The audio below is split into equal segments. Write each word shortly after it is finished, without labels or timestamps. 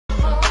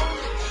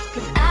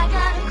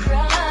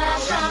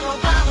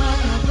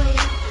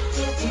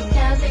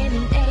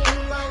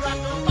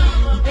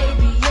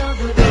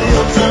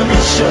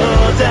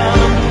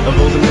showdown of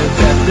ultimate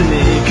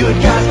destiny. Good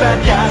guys, bad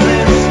guys,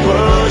 and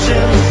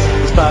explosions.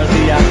 As far as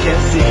the eye can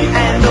see,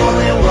 and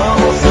only one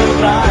will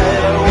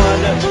survive. I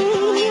wonder who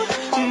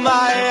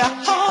my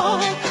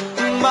heart.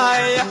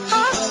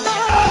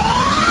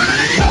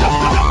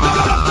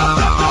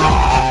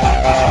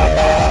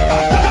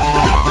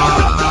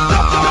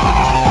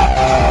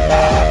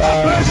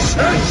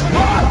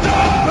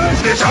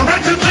 It's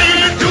alright to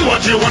do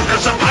what you want,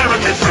 'cause a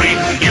pirate is free.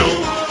 You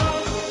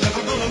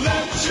Never gonna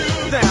let you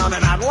down,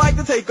 and I'd like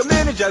to take a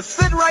minute, just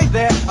sit right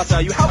there. I'll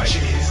tell you how.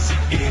 She's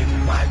in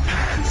my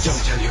pants.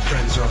 Don't tell your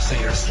friends or I'll say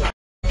you're a slut.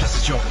 Plus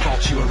it's your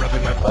fault you were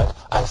rubbing my butt.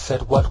 I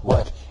said what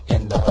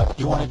in the butt?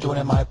 You wanna do it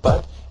in my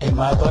butt? In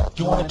my butt?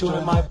 You wanna do it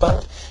in my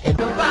butt? In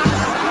the butt.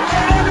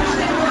 Every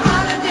single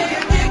holiday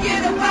you're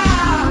thinking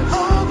about.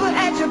 Over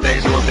at your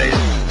days,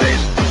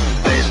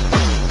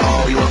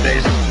 all your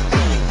days,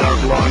 dark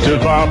long. To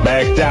fall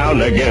back down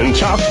again,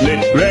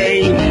 chocolate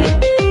rain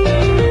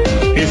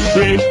is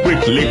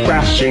quickly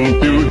crashing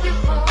through.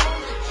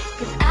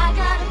 'Cause I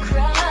got a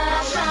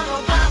crush on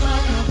Obama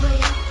way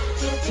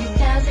till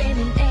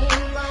 2008.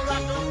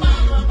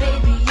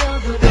 Baby, you're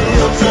the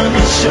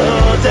Ultimate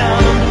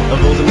showdown of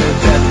ultimate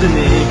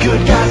destiny.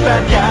 Good guys,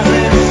 bad guys,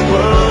 and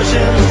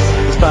explosions.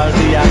 As far as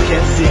the eye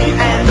can see,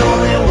 and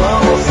only one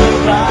will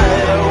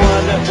survive. I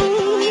wonder who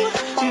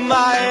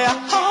my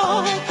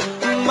heart.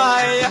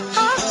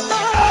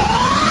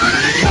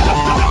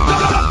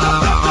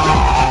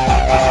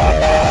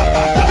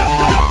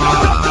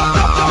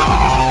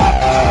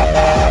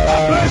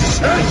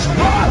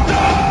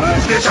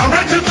 It's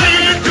alright to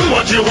do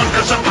what you want,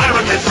 'cause a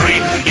pirate is free.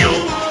 You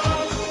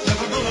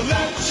Never gonna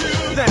let you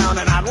down,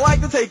 and I'd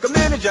like to take a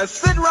minute, just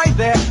sit right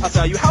there. I'll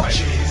tell you how.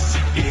 She's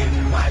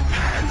in my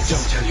pants.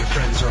 Don't tell your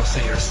friends or I'll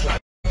say you're a slut.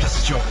 Plus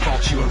it's your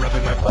fault you were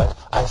rubbing my butt.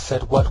 I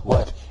said what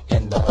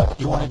in the butt?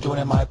 You wanna do it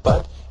in my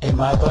butt? In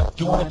my butt?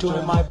 You wanna do it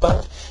in my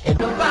butt? In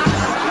the butt.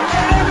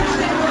 every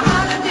single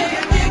holiday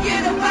you're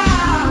thinking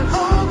about.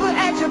 Over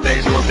at your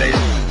days,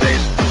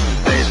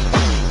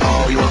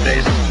 all your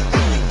days,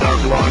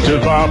 dark long. To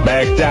fall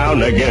back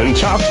down again,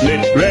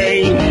 chocolate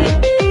rain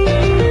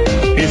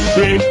is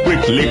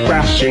quickly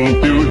crashing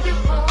through.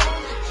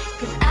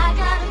 'Cause I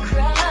got a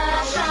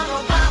crush on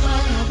Obama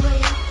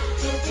way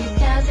till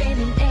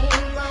 2008.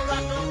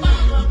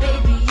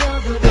 Baby,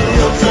 you're the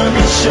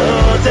Ultimate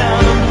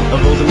showdown of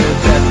ultimate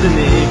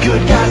destiny.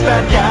 Good guys,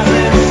 bad guys,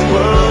 and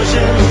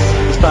explosions.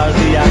 As far as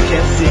the eye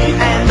can see,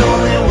 and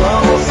only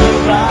one will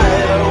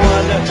survive. I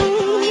wonder who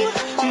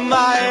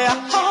my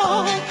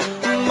heart.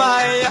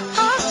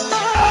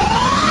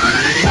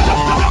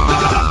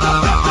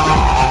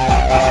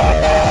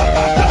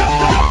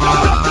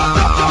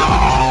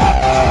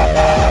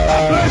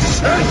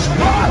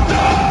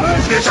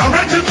 It's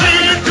alright to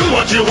do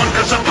what you want,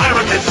 'cause a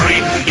pirate is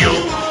free. You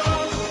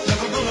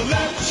Never gonna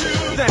let you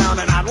down,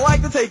 and I'd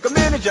like to take a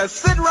minute, just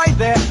sit right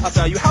there. I'll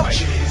tell you how.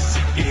 She's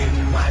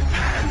in my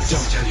pants.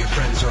 Don't tell your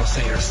friends or I'll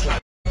say you're a slut.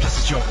 Plus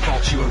it's your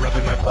fault you were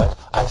rubbing my butt.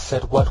 I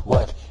said what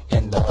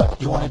in the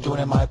butt? You wanna do it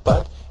in my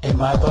butt? In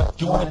my butt?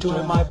 You wanna do it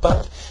in my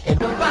butt? In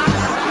the butt.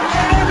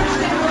 every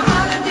single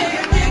holiday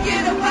you're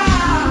thinking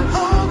about.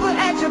 Over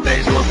at your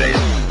days, all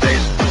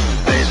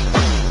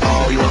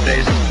your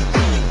days,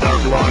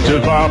 dark long.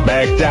 To fall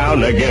back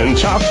down again,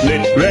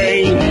 chocolate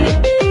rain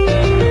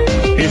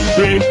is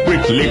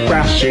quickly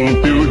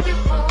crashing through.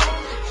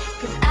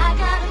 'Cause I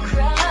got a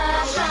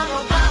crush on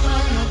Obama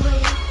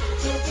way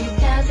till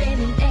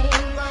 2008.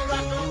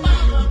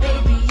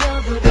 Baby,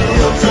 you're the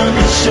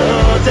Ultimate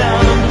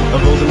showdown of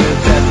ultimate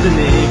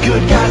destiny.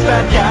 Good guys,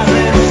 bad guys,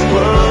 and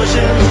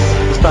explosions.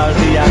 As far as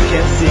the eye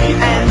can see,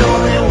 and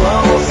only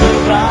one will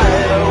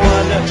survive. I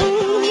wonder who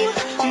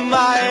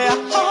my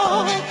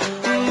heart.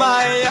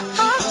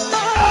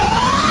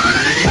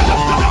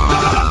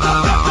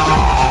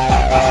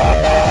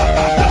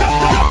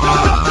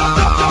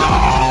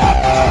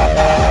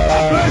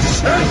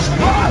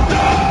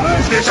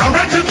 It's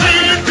alright to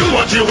do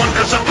what you want,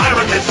 'cause a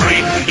pirate is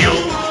free. You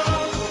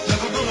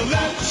Never gonna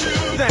let you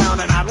down,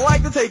 and I'd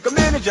like to take a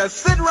minute, just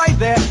sit right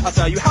there. I'll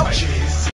tell you how. She's